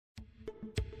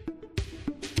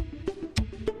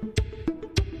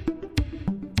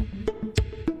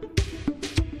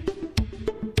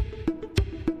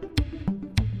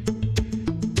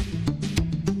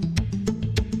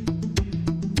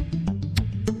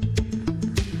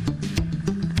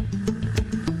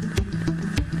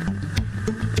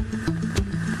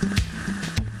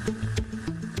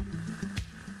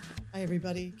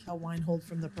everybody. Kel Weinhold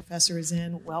from The Professor is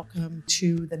In. Welcome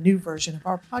to the new version of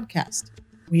our podcast.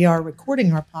 We are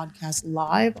recording our podcast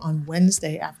live on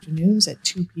Wednesday afternoons at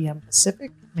 2 p.m. Pacific.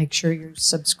 Make sure you're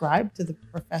subscribed to The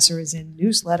Professor is In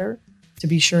newsletter to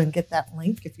be sure and get that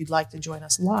link if you'd like to join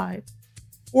us live.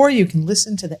 Or you can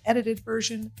listen to the edited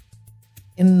version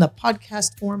in the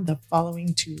podcast form the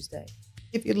following Tuesday.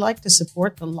 If you'd like to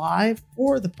support the live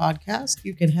or the podcast,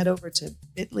 you can head over to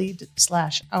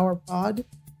bit.ly/ourpod,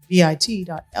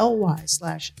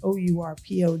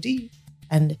 bit.ly/OURPOD,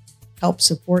 and help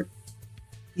support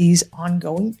these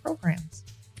ongoing programs.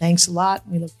 Thanks a lot.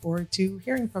 We look forward to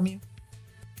hearing from you.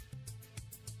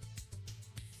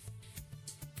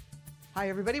 Hi,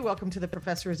 everybody. Welcome to the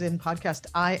Professor is In podcast.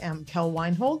 I am Kel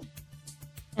Weinhold.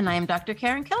 And I am Dr.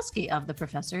 Karen Kelsky of The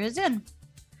Professor is In.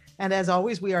 And as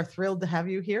always, we are thrilled to have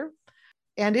you here.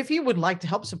 And if you would like to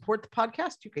help support the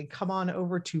podcast, you can come on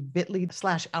over to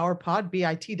bit.ly/ourpod,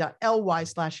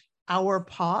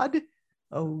 bit.ly/ourpod,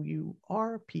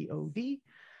 OURPOD,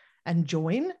 and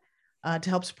join to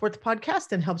help support the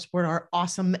podcast and help support our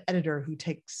awesome editor who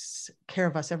takes care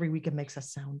of us every week and makes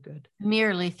us sound good.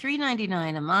 Merely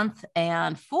 $3.99 a month.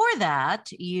 And for that,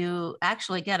 you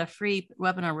actually get a free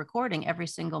webinar recording every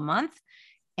single month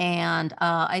and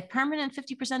a permanent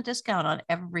 50% discount on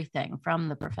everything from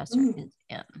The Professor is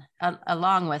In,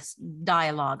 along with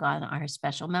dialogue on our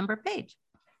special member page.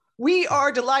 We are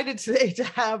delighted today to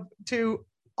have two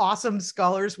awesome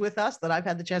scholars with us that I've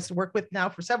had the chance to work with now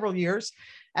for several years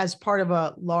as part of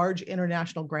a large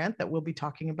international grant that we'll be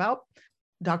talking about,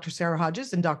 Dr. Sarah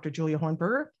Hodges and Dr. Julia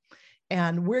Hornberger.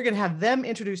 And we're going to have them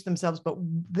introduce themselves, but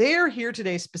they're here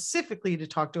today specifically to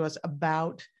talk to us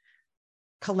about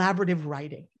collaborative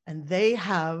writing. And they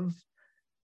have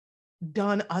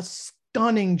done a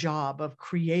stunning job of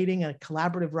creating a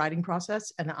collaborative writing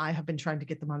process. And I have been trying to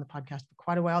get them on the podcast for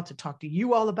quite a while to talk to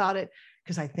you all about it,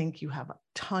 because I think you have a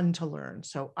ton to learn.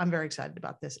 So I'm very excited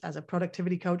about this. As a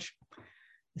productivity coach,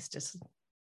 this just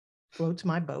floats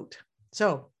my boat.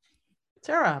 So,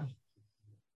 Sarah.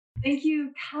 Thank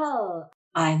you, Kel.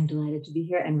 I'm delighted to be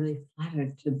here and really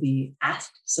flattered to be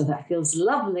asked. So that feels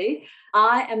lovely.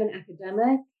 I am an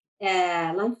academic,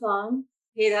 lifelong,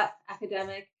 paid-up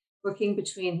academic, working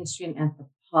between history and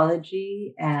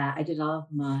anthropology. I did all of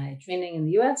my training in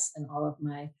the US and all of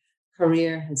my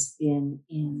career has been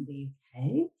in the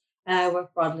UK. I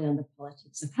work broadly on the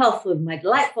politics of health with my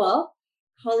delightful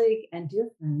colleague and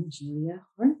dear friend, Julia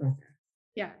Hornberger.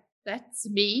 Yeah, that's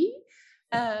me.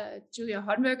 Julia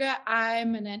Hornberger.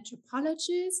 I'm an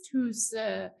anthropologist who's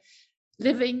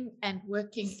living and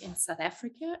working in South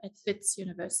Africa at Wits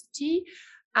University.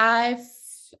 I've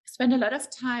spent a lot of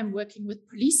time working with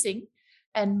policing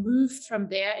and moved from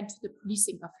there into the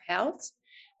policing of health.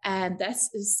 And this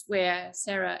is where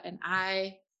Sarah and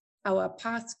our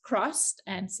paths crossed.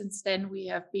 And since then, we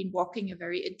have been walking a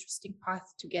very interesting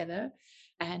path together.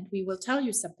 And we will tell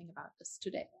you something about this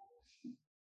today.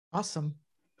 Awesome.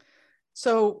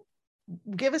 So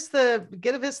give us the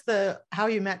how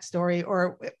you met story,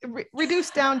 or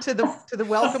reduce down to the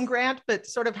welcome grant, but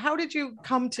sort of how did you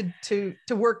come to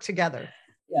work together?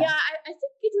 Yeah, I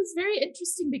think it was very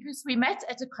interesting because we met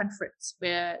at a conference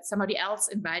where somebody else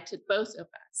invited both of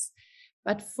us.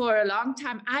 But for a long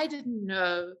time, I didn't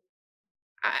know.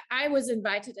 I was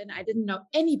invited and I didn't know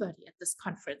anybody at this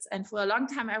conference. And for a long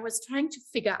time, I was trying to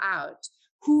figure out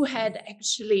who had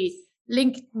actually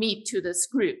linked me to this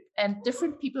group. And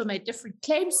different people made different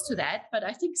claims to that. But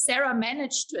I think Sarah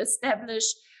managed to establish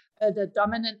the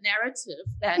dominant narrative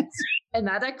that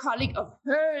another colleague of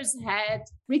hers had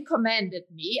recommended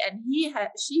me, and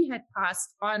she had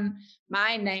passed on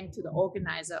my name to the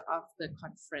organizer of the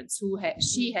conference,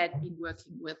 she had been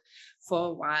working with for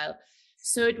a while.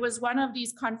 So it was one of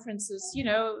these conferences,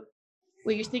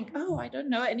 where you think, oh, I don't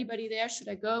know anybody there. Should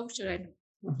I go?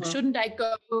 Shouldn't I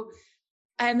go?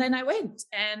 And then I went,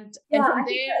 and from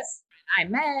there I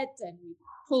met, and we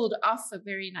pulled off a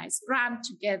very nice grant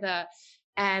together.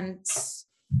 And,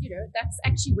 that's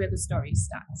actually where the story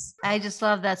starts. I just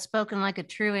love that, spoken like a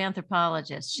true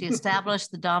anthropologist. She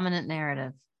established the dominant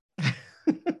narrative.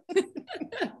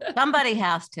 Somebody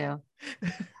has to.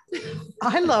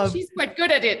 She's quite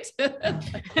good at it.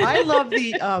 I love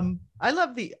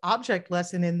the object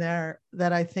lesson in there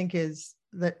that I think is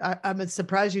that I'm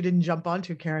surprised you didn't jump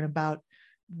onto, Karen, about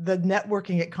the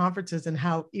networking at conferences and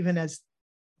how even as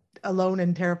alone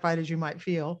and terrified as you might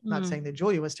feel, not saying that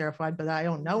Julia was terrified, but I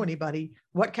don't know anybody,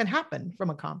 what can happen from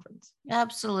a conference.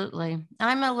 Absolutely.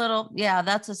 I'm a little,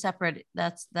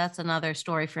 that's another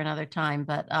story for another time.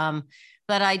 But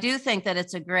I do think that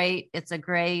it's a great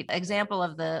example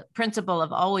of the principle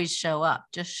of always show up,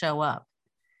 just show up.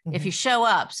 If you show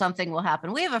up, something will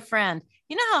happen. We have a friend,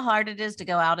 you know how hard it is to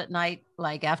go out at night,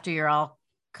 like after you're all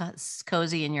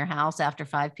cozy in your house after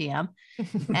 5 p.m.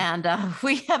 And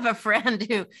we have a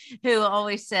friend who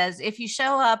always says, if you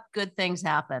show up, good things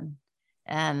happen.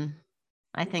 And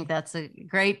I think that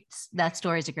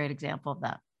story is a great example of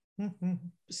that.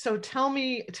 So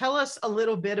tell us a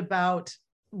little bit about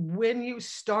when you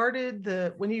started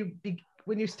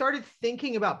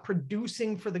thinking about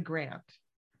producing for the grant,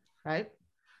 right?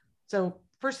 So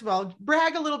first of all,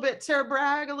 brag a little bit, Sarah,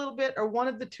 brag a little bit, or one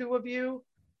of the two of you,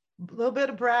 a little bit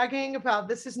of bragging about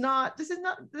this is not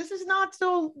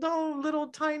so no little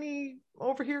tiny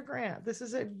over here grant. This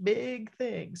is a big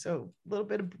thing. So a little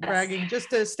bit of bragging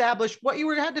just to establish what you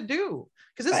had to do,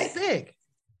 because this is big.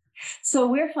 So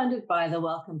we're funded by the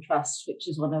Wellcome Trust, which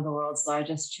is one of the world's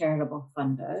largest charitable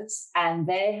funders. And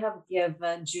they have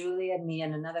given Julie and me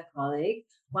and another colleague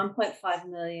 1.5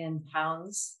 million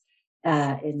pounds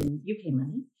in UK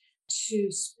money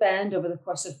to spend over the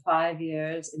course of 5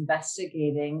 years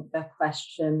investigating the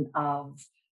question of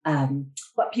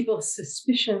what people's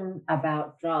suspicion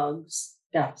about drugs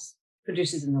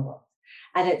produces in the world.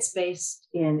 And it's based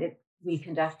we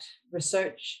conduct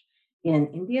research in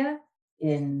India,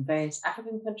 in various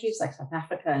African countries like South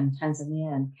Africa and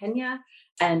Tanzania and Kenya,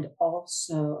 and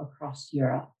also across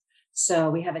Europe. So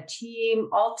we have a team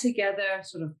all together,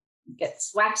 sort of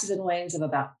gets waxes and wanes of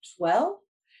about 12.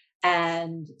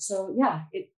 And so, yeah,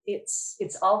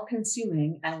 it's all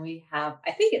consuming. And we have,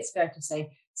 I think it's fair to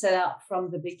say, set out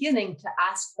from the beginning to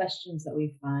ask questions that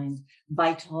we find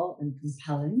vital and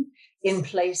compelling in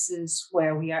places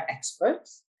where we are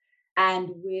experts. And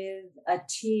with a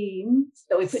team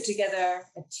that we put together,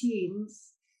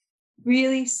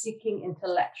 really seeking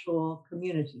intellectual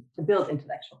community, to build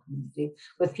intellectual community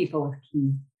with people with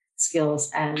key skills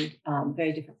and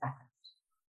very different backgrounds.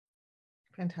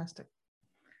 Fantastic.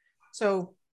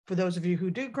 So for those of you who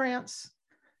do grants,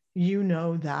 you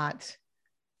know that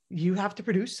you have to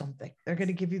produce something. They're going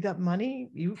to give you that money.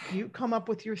 You come up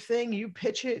with your thing, you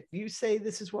pitch it, you say,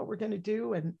 this is what we're going to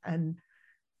do. And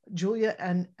Julia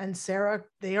and Sarah,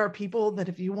 they are people that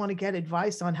if you want to get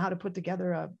advice on how to put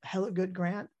together a hella good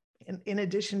grant, in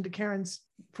addition to Karen's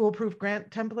foolproof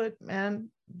grant template, man,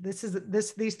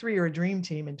 these three are a dream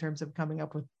team in terms of coming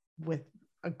up with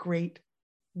a great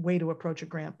way to approach a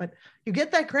grant. But you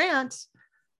get that grant,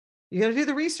 you got to do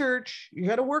the research, you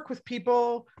got to work with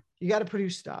people, you got to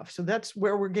produce stuff. So that's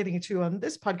where we're getting to on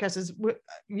this podcast is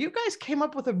you guys came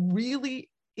up with a really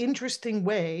interesting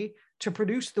way to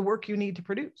produce the work you need to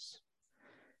produce.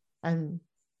 And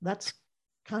that's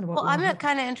kind of what I'm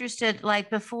kind of interested, like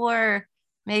before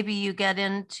maybe you get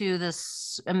into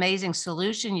this amazing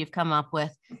solution you've come up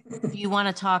with, you want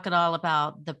to talk at all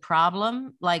about the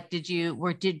problem? Like, did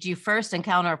you first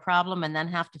encounter a problem and then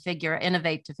have to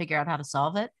innovate to figure out how to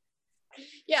solve it?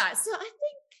 Yeah, so I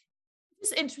think it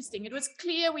was interesting. It was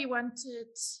clear we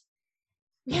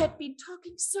had been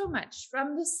talking so much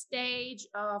from the stage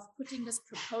of putting this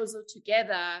proposal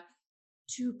together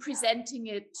to presenting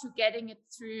it, to getting it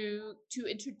through, to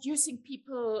introducing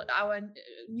people, our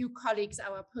new colleagues,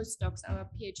 our postdocs, our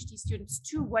PhD students,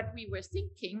 to what we were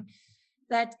thinking,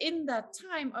 that in that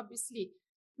time, obviously,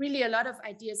 really a lot of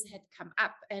ideas had come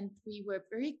up. And we were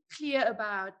very clear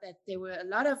about that there were a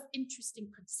lot of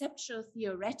interesting conceptual,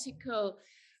 theoretical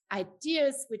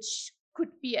ideas, which could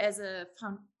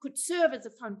serve as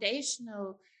a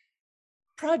foundational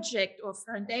project or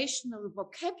foundational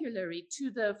vocabulary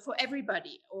for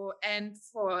everybody, and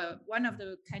for one of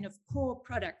the kind of core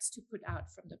products to put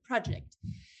out from the project.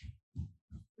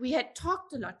 We had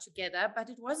talked a lot together, but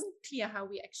it wasn't clear how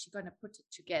we actually going to put it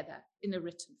together in a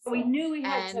written form. We knew we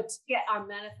had to get our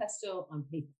manifesto on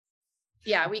paper.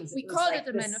 Yeah, we called it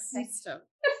a manifesto.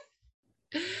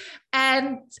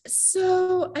 And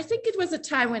so I think it was a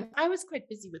time when I was quite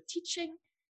busy with teaching,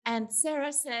 and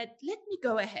Sarah said, let me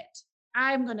go ahead.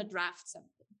 I'm going to draft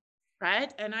something,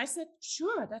 right? And I said,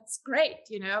 sure, that's great.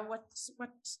 What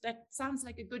that sounds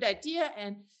like a good idea.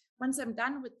 And once I'm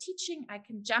done with teaching, I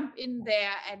can jump in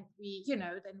there and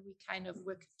then we kind of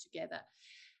work together.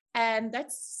 And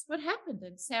that's what happened.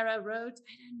 And Sarah wrote,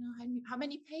 I don't know how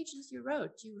many pages you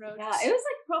wrote. Yeah, it was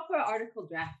like proper article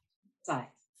draft size.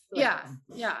 Yeah.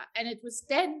 And it was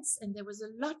dense and there was a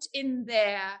lot in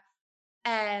there.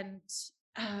 And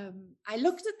I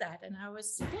looked at that and I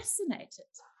was fascinated.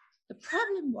 The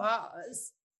problem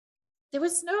was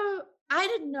I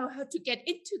didn't know how to get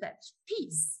into that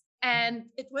piece. And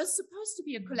it was supposed to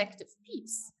be a collective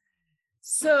piece.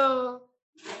 So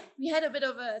we had a bit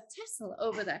of a tussle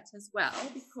over that as well,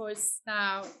 because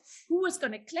now who was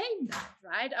going to claim that,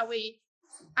 right? Are we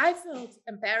I felt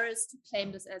embarrassed to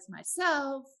claim this as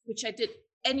myself, which I did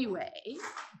anyway.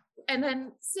 And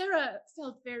then Sarah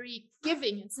felt very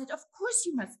giving and said, of course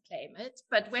you must claim it.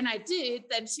 But when I did,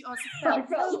 then she also felt,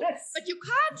 no, but you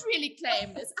can't really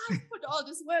claim this. I've put all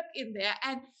this work in there.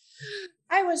 And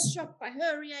I was shocked by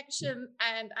her reaction.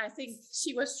 And I think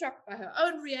she was shocked by her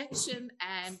own reaction.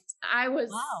 And I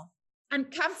was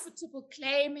uncomfortable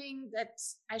claiming that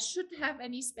I should have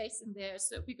any space in there.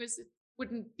 So because it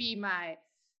wouldn't be my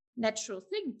natural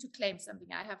thing to claim something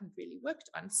I haven't really worked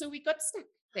on. So we got stuck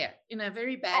there in a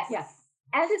very bad way. Yes.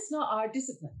 And it's not our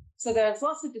discipline. So there's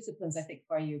lots of disciplines, I think,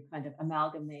 where you kind of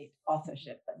amalgamate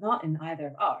authorship, but not in either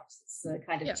of ours. It's the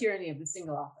kind of tyranny of the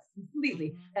single author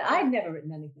completely. And I've never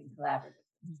written anything collaborative.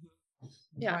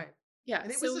 Yeah. Right. Yeah.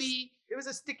 And So it was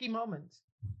a sticky moment.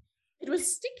 it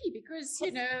was sticky because,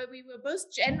 you know, we were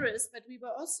both generous, but we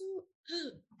were also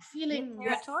feeling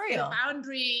territorial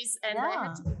boundaries, and they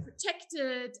had to be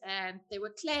protected, and there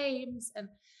were claims, and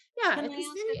it was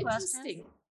very interesting.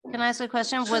 Can I ask a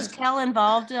question? Was Kel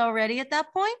involved already at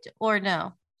that point or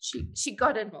no? She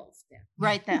got involved there.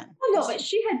 Right then. Oh, no, but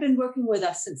she had been working with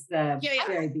us since the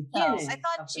very beginning. I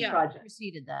thought of she the project.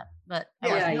 preceded that, but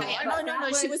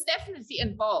No, she was definitely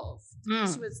involved.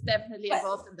 She was definitely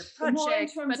involved in the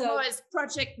project, but more as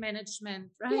project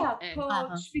management, right? Yeah,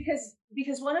 coach,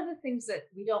 because one of the things that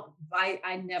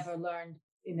I never learned,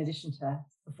 in addition to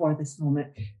before this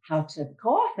moment, how to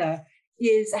co-author,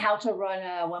 is how to run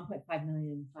a 1.5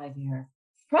 million 5-year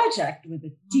project with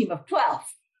a team of 12.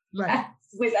 Right.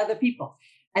 With other people.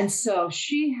 And so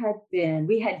we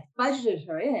had budgeted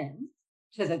her in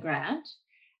to the grant.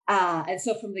 And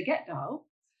so from the get-go,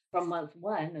 from month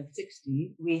 1 of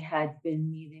 60, we had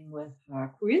been meeting with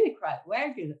her really quite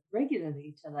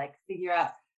regularly to like figure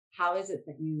out how is it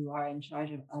that you are in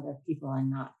charge of other people and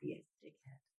not be a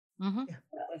dickhead. Mm-hmm.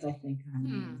 That was, I think, our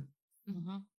main.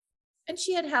 Mm-hmm. And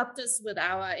she had helped us with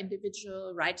our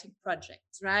individual writing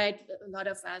projects, right? A lot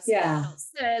of us,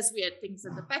 says, we had things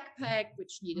in the backpack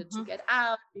which needed to get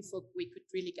out before we could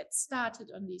really get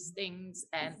started on these things.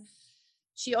 And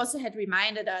she also had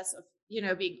reminded us of, you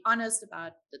know, being honest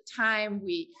about the time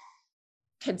we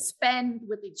can spend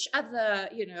with each other.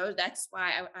 You know, that's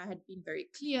why I had been very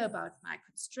clear about my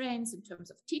constraints in terms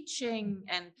of teaching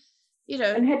and, you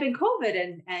know. And had been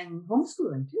COVID and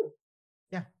homeschooling too.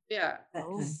 Yeah.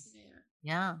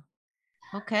 Yeah.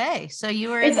 Okay. So you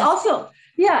were. It's also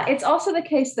the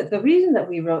case that the reason that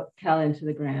we wrote Kel into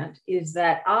the grant is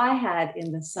that I had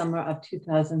in the summer of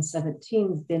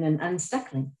 2017 been an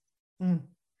unstuckling.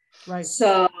 Right.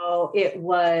 So it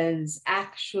was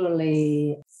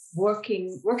actually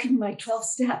working my 12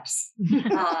 steps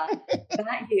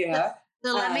that year.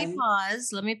 So let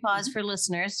me pause for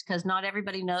listeners, because not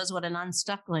everybody knows what an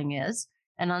unstuckling is.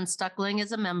 An unstuckling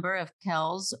is a member of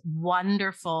Kel's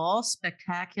wonderful,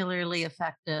 spectacularly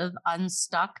effective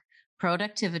Unstuck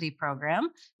productivity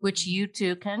program, which you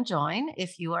too can join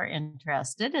if you are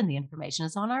interested. And the information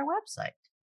is on our website.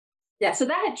 Yeah, so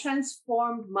that had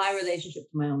transformed my relationship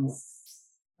to my own work.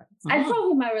 And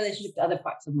probably my relationship to other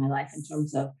parts of my life in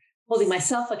terms of holding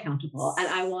myself accountable. And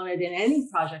I wanted in any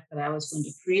project that I was going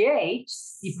to create,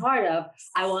 be part of,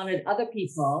 I wanted other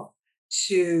people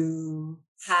to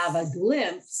have a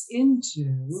glimpse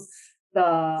into the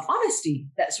honesty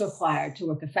that's required to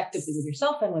work effectively with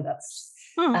yourself and with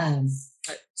others.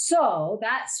 So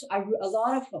that's a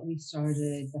lot of what we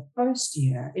started the first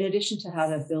year, in addition to how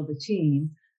to build a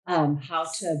team, how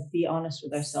to be honest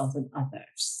with ourselves and others.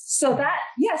 So that,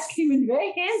 came in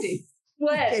very handy.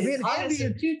 When in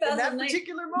that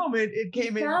particular moment, it came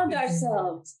in. We found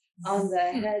ourselves on the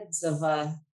heads of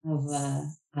a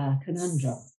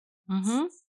conundrum.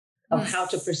 Of how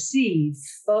to proceed,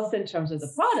 both in terms of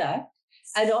the product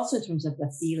and also in terms of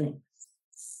the feeling.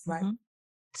 Right.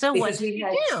 So what did you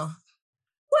do?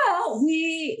 Well,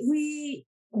 we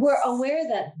were aware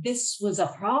that this was a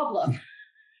problem.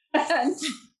 And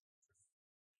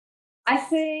I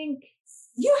think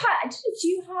you had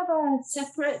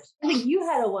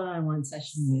a one-on-one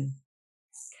session with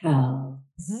Kel,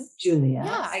 Julia.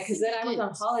 Yeah, because then I was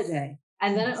on holiday.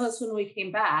 And then it was when we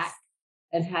came back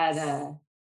and had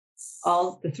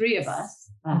all the three of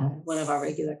us, one of our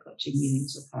regular coaching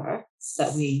meetings with her,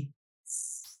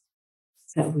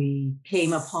 that we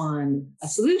came upon a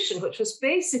solution, which was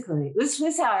basically, this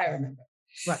was how I remember,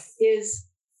 is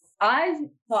I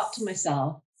thought to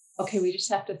myself, okay, we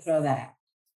just have to throw that out.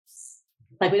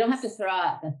 Like, we don't have to throw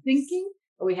out the thinking,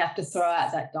 but we have to throw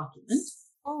out that document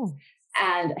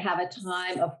and have a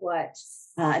time of what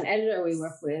an editor we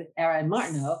work with, Erin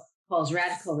Martineau, calls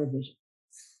radical revision.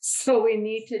 So we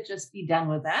need to just be done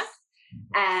with that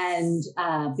and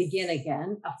begin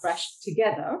again afresh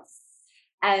together.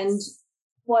 And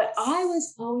what I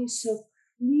was always so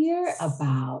clear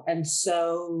about, and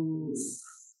so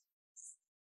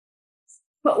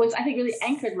what was, I think, really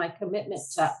anchored my commitment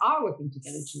to our working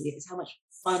together, Julia, is how much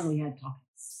fun we had talking.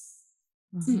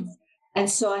 Mm-hmm. And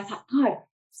so I thought, God,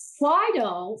 why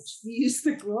don't we use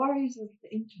the glories of the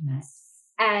internet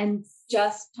and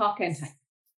just talk and type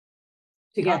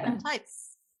together? Talk and type.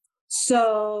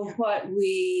 So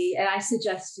and I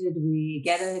suggested we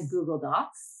get a Google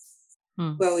Doc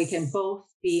where we can both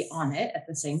be on it at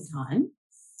the same time,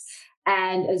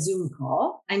 and a Zoom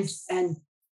call. And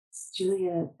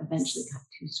Julia eventually got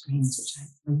 2 screens, which I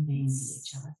remain really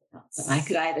jealous about. But I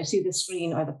could either see the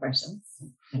screen or the person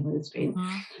with the screen.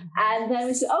 Mm-hmm. And then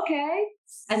we said, okay.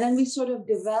 And then we sort of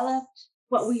developed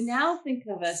what we now think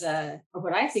of as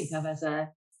what I think of as a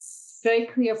very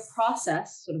clear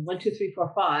process, sort of 1, 2, 3,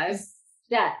 4, 5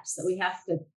 steps that we have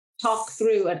to talk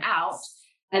through and out.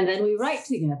 And then we write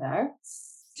together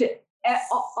to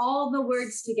all the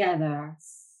words together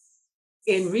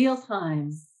in real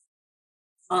time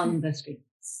on the screen.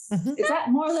 Mm-hmm. Is that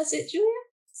more or less it, Julia?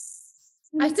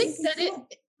 I think that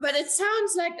but it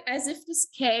sounds like as if this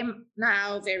came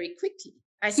now very quickly.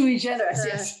 Sui generis,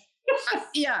 yes.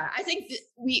 Yeah, I think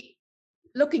that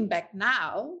looking back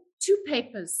now, 2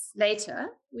 papers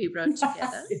later, we wrote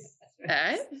together.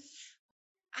 Right.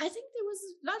 I think there was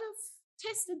a lot of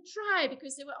test and try,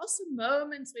 because there were also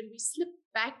moments when we slipped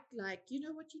back, like,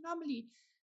 what you normally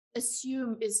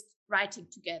assume is writing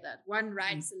together. One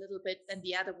writes a little bit, then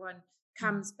the other one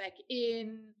comes back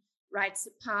in, writes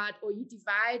a part, or you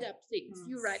divide up things.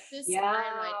 You write this, I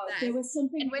write that. There was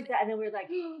something like that, and then we're like,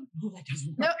 oh, that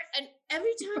doesn't work. No, and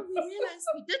every time we realized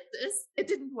we did this, it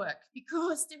didn't work,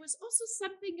 because there was also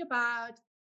something about,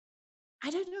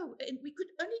 I don't know, and we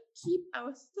could only keep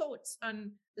our thoughts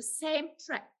on the same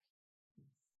track,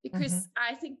 because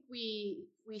I think we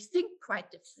think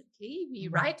quite differently, we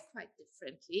write quite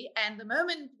differently, and the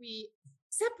moment we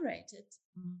separated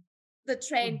the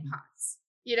train parts,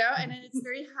 and then it's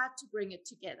very hard to bring it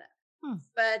together.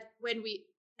 But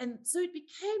and so it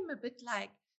became a bit like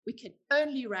we can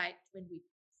only write when we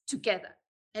together,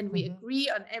 and we agree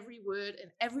on every word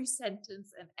and every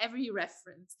sentence and every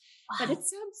reference. Wow. But it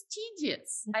sounds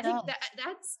tedious. I think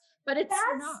but it's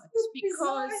not,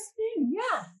 because thing.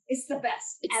 Yeah, it's the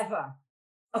best ever.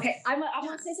 Okay, I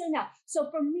want to say something now. So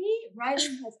for me,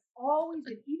 writing has always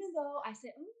been, even though I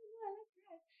say, oh, no, I like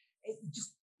that, it's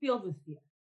just filled with fear.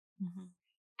 Mm-hmm.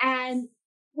 And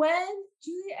when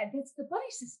Julia, that's the buddy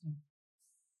system.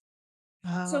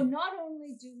 So not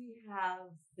only do we have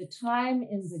the time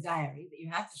in the diary that you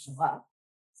have to show up,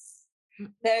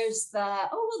 there's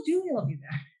Julia will be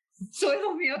there, so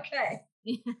it'll be okay.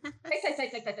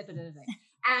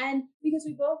 And because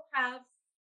we both have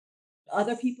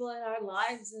other people in our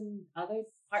lives and other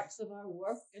parts of our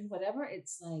work and whatever,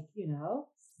 it's like,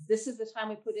 this is the time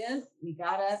we put in.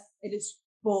 It is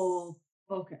full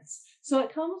focus. So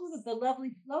it comes with the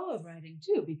lovely flow of writing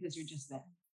too, because you're just there.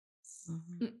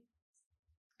 Mm-hmm.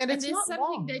 And it's not something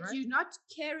long, that right? You're not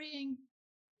carrying.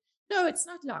 No, it's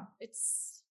not long.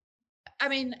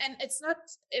 And it's not.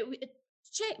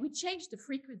 We changed the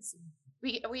frequency.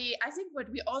 I think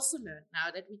what we also learned now,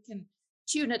 that we can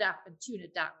tune it up and tune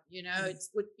it down. It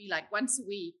would be like once a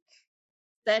week,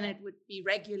 then it would be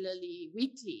regularly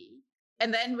weekly.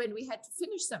 And then when we had to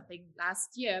finish something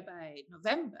last year by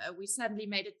November, we suddenly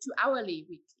made it 2-hourly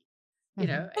weekly. And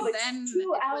then it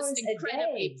was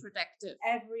incredibly productive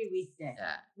every weekday.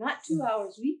 Not 2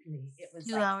 hours weekly. It was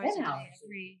 2 hours 10 a day. hours.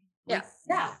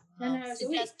 10 hours a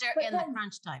week. Just in the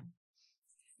crunch time.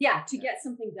 Yeah, to get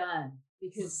something done,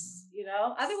 because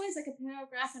otherwise, like a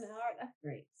paragraph an hour, that's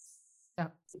great. Yeah.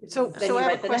 So I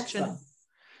have a question.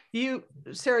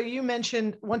 Sarah, you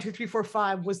mentioned 1, 2, 3, 4,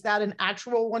 5. Was that an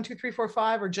actual 1, 2, 3, 4,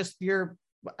 5, or just do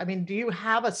you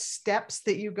have a steps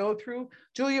that you go through?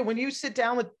 Julia, when you sit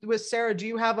down with Sarah, do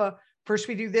you have first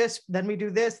we do this, then we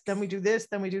do this, then we do this,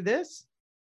 then we do this?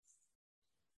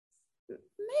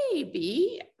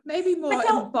 Maybe more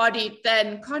embodied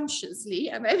than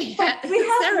consciously. Maybe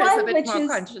Sarah's a bit more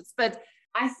conscious, but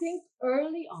I think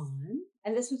early on,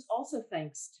 and this was also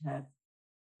thanks to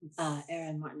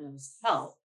Erin Martineau's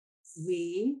help,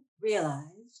 we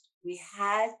realized we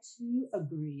had to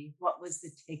agree what was the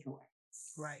takeaway.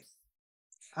 Right.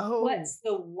 What's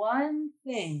the one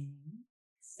thing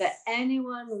that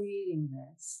anyone reading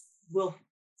this will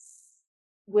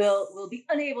be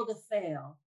unable to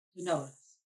fail to notice?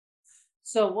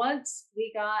 So once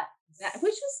we got that,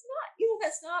 which is not,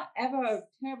 that's not ever a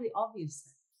terribly obvious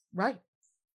thing. Right.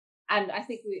 And I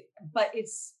think but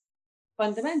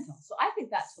fundamental. So I think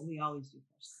that's what we always do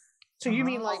first. So you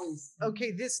mean like, Always.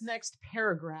 okay, this next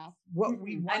paragraph, what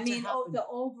we want I mean, to happen. the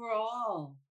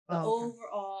overall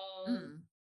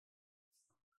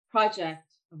project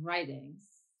of writing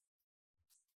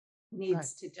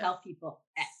needs to tell people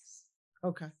X.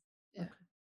 Okay. Yeah.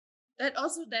 That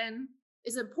also then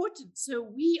is important. So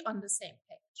we on the same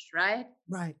page, right?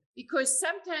 Right. Because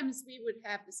sometimes we would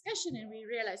have discussion and we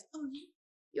realize, oh,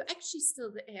 you're actually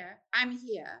still there. I'm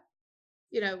here.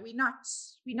 We're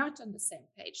not on the same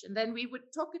page. And then we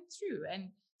would talk it through and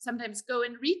sometimes go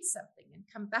and read something and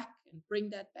come back and bring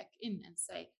that back in and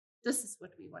say, this is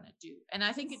what we want to do. And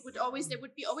I think there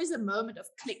would be always a moment of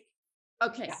click.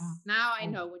 Okay, now I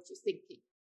know what you're thinking.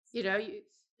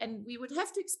 And we would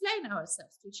have to explain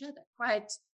ourselves to each other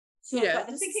quite. But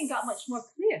the thinking got much more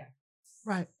clear.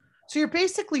 Right. So you're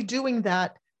basically doing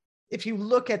that. If you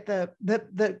look at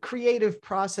the creative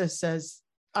process as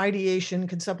ideation,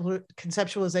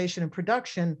 conceptualization, and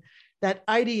production, that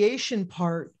ideation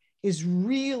part is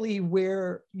really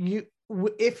where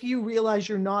if you realize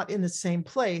you're not in the same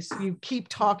place, you keep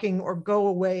talking or go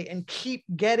away and keep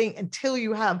getting until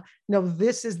you have, no,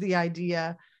 this is the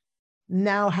idea.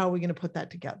 Now, how are we going to put that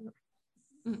together?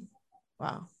 Mm.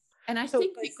 Wow. And I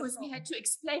think because we had to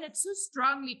explain it so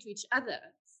strongly to each other,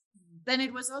 then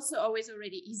it was also always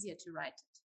already easier to write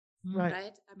it.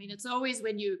 Right? I mean, it's always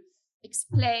when you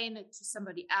explain it to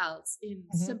somebody else in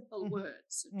simple words,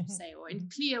 so to say, or in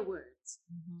clear words,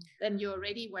 then you're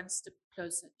already one step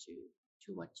closer to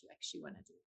what you actually want to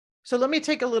do. So let me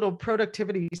take a little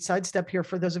productivity sidestep here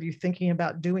for those of you thinking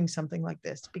about doing something like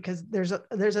this, because there's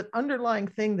an underlying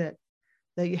thing that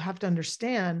you have to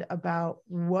understand about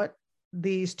what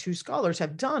these two scholars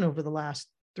have done over the last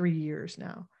 3 years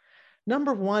now.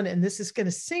 Number one, and this is going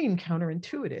to seem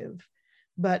counterintuitive,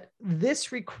 but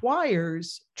this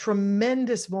requires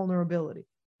tremendous vulnerability.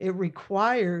 It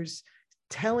requires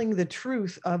telling the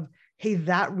truth of, hey,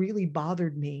 that really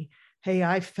bothered me. Hey,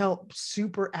 I felt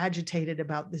super agitated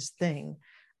about this thing.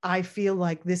 I feel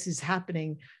like this is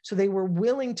happening. So they were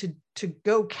willing to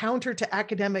go counter to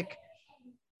academic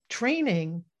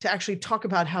training to actually talk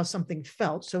about how something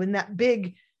felt. So in that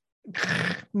big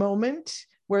moment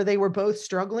where they were both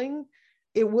struggling,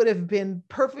 it would have been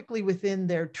perfectly within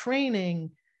their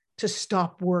training to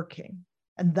stop working.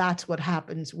 And that's what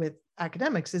happens with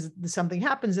academics, is something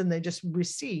happens and they just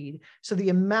recede. So the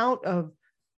amount of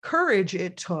courage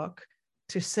it took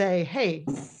to say, hey,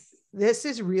 this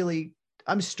is really,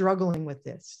 I'm struggling with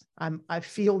this. I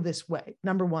feel this way.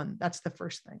 Number one, that's the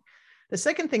first thing. The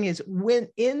second thing is, when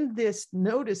in this,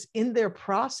 notice in their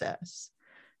process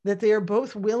that they are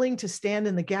both willing to stand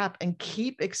in the gap and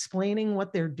keep explaining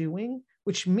what they're doing,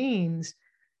 which means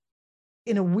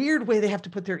in a weird way, they have to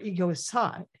put their ego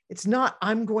aside. It's not,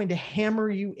 I'm going to hammer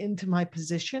you into my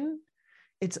position.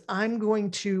 It's,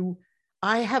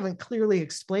 I haven't clearly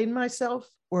explained myself,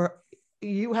 or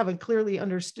you haven't clearly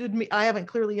understood me. I haven't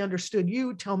clearly understood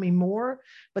you. Tell me more.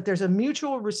 But there's a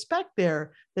mutual respect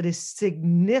there that is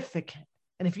significant.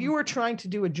 And if you are trying to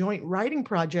do a joint writing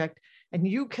project and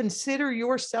you consider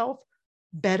yourself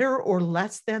better or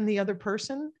less than the other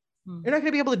person, you're not going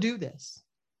to be able to do this.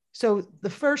 So the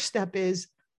first step is,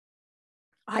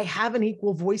 I have an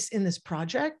equal voice in this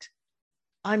project.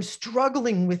 I'm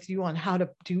struggling with you on how to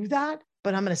do that,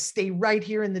 but I'm going to stay right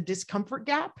here in the discomfort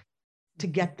gap to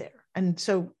get there. And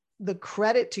so the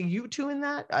credit to you two in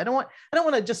that, I don't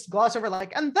want to just gloss over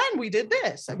like, and then we did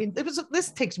this. I mean,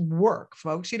 this takes work,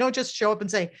 folks. You don't just show up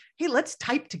and say, hey, let's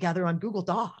type together on Google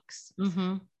Docs.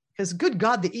 Because good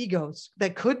God, the egos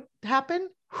that could happen.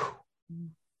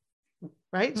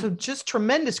 Right. So just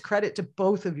tremendous credit to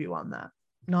both of you on that.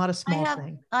 Not a small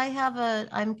thing.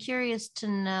 I'm curious to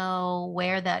know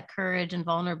where that courage and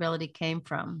vulnerability came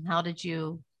from. How did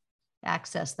you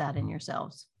access that in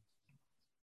yourselves?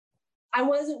 I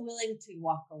wasn't willing to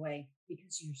walk away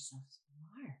because you're so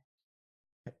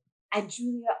smart. And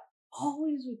Julia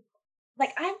always would,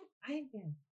 like, I'm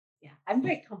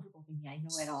very comfortable thinking I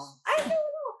know it all. I know it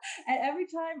all. And every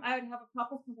time I would have a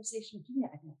proper conversation with Julia,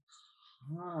 I'd go,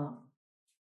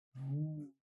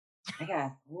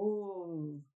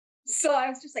 So I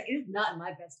was just like, it is not in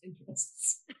my best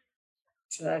interests.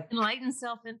 Enlightened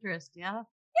self-interest, yeah.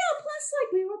 Yeah, plus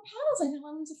like we were pals. I didn't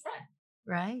want to lose a friend.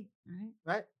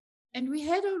 Right. And we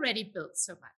had already built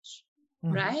so much,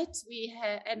 right? We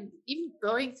had, and even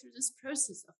going through this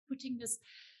process of putting this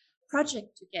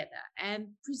project together and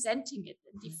presenting it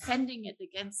and defending it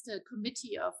against a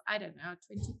committee of, I don't know,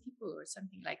 20 people or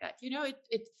something like that.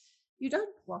 You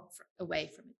don't walk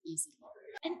away from it easily.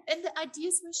 And the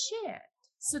ideas were shared.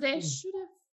 So there should have,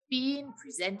 being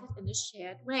presented in a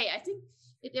shared way. I think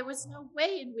there was no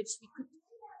way in which we could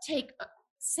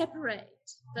separate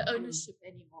the ownership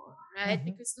anymore, right?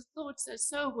 Because the thoughts are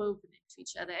so woven into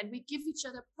each other, and we give each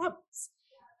other prompts,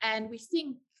 and we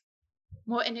think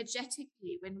more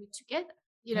energetically when we're together.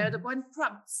 The one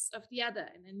prompts of the other,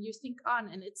 and then you think on,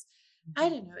 and it's, I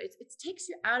don't know, it takes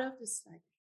you out of this like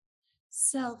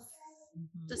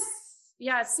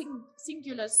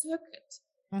singular circuit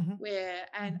where,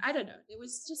 and I don't know, there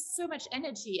was just so much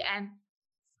energy. And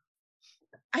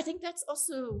I think that's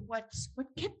also what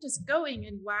kept us going,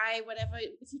 and why, whatever,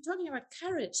 if you're talking about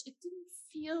courage, it didn't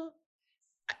feel,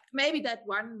 maybe that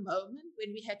one moment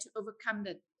when we had to overcome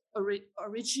that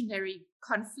originary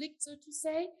conflict, so to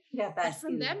say. Yeah, but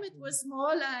from them, it was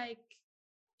more like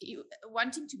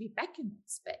wanting to be back in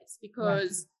that space,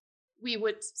 because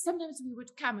sometimes we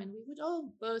would come and we would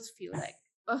all both feel like,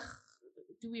 ugh,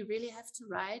 do we really have to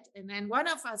write? And then one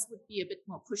of us would be a bit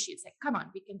more pushy and say, come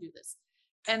on, we can do this.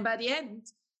 And by the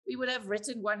end, we would have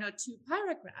written 1 or 2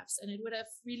 paragraphs, and it would have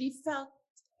really felt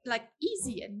like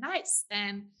easy and nice,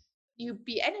 and you'd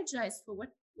be energized for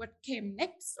what came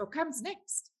next or comes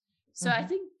next. So I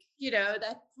think,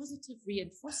 that positive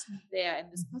reinforcement there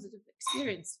and this positive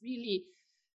experience really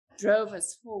drove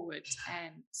us forward.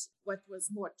 And what was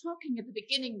more talking at the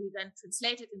beginning, we then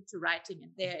translated into writing,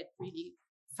 and there it really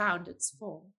found its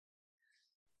form.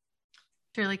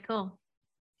 It's really cool.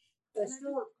 There's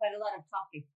still quite a lot of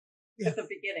talking at the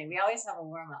beginning. We always have a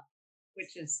warm up,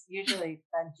 which is usually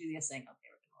then Julia saying, okay,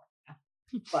 we're going to work now.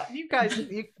 But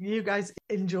you guys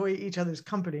enjoy each other's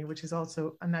company, which is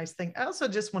also a nice thing. I also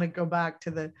just want to go back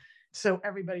to so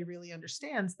everybody really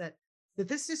understands that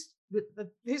this is,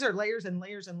 these are layers and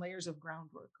layers and layers of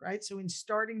groundwork, right? So in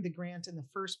starting the grant in the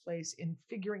first place, in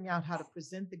figuring out how to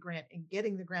present the grant and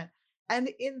getting the grant, and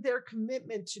in their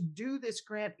commitment to do this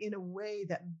grant in a way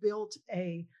that built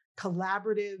a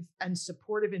collaborative and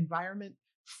supportive environment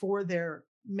for their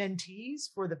mentees,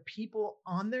 for the people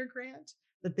on their grant,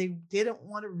 that they didn't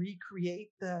want to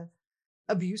recreate the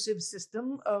abusive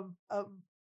system of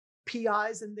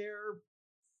PIs and the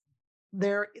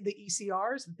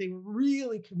ECRs, that they were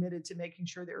really committed to making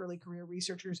sure the early career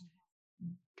researchers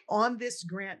on this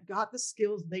grant got the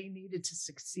skills they needed to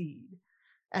succeed.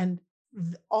 And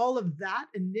all of that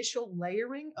initial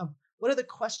layering of what are the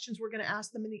questions we're going to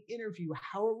ask them in the interview?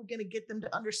 How are we going to get them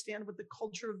to understand what the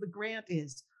culture of the grant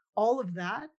is? All of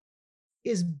that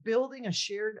is building a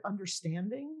shared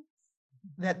understanding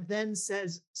that then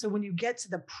says, so when you get to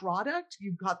the product,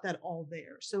 you've got that all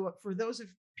there. So for those of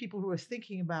people who are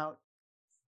thinking about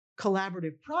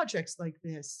collaborative projects like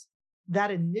this,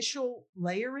 that initial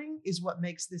layering is what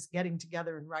makes this getting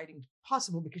together and writing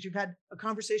possible, because you've had a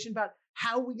conversation about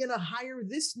how are we going to hire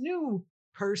this new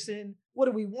person? What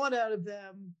do we want out of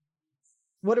them?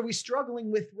 What are we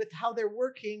struggling with how they're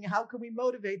working? How can we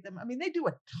motivate them? I mean, they do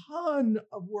a ton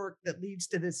of work that leads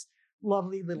to this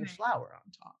lovely little flower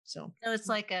on top. So it's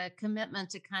like a commitment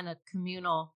to kind of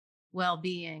communal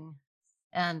well-being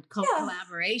and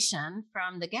collaboration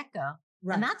from the get-go.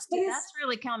 Right. And that's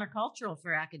really countercultural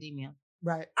for academia.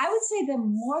 Right. I would say the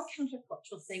more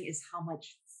countercultural thing is how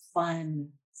much fun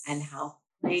and how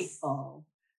playful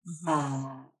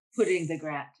putting the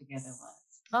grant together was.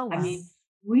 Oh, wow. I mean,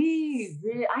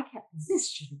 this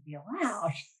shouldn't be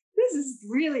allowed. This is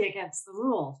really against the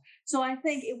rules. So I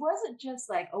think it wasn't just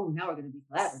like, oh, now we're going to be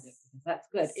collaborative because that's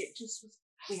good. It just was,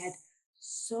 we had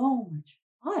so much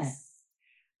fun.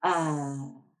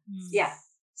 Yeah.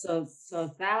 So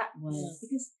that was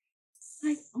because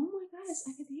like, oh my God, it's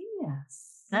academia.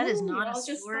 That is not a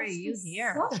story you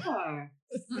hear.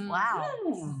 Wow.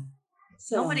 Yeah.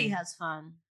 So, nobody has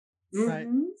fun. Right.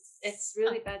 It's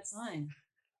really bad sign.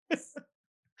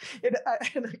 And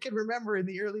I can remember in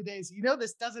the early days,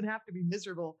 this doesn't have to be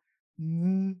miserable.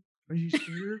 Are you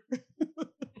sure?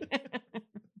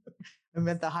 I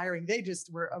meant the hiring. They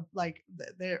just were like,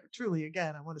 they're truly,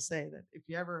 again, I want to say that if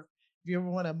you ever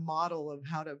want a model of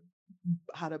how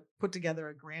to put together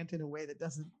a grant in a way that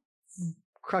doesn't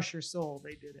crush your soul,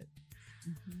 they did it.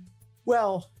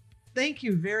 Well, thank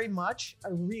you very much. I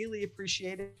really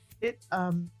appreciate it.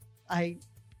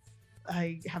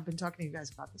 I have been talking to you guys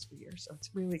about this for years, so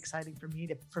it's really exciting for me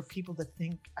for people to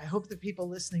think. I hope the people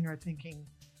listening are thinking,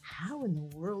 how in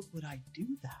the world would I do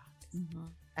that?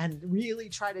 And really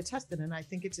try to test it. And I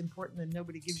think it's important that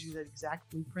nobody gives you that exact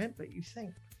blueprint, but you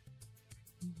think.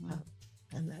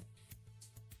 And that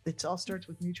it all starts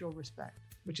with mutual respect,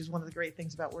 which is one of the great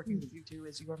things about working with you two,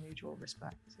 is your mutual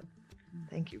respect. So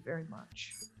thank you very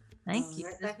much. Thank you.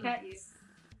 Right back at you.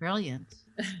 Brilliant.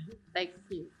 Thank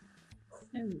you.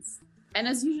 And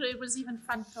as usual, it was even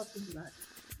fun talking about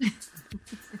it.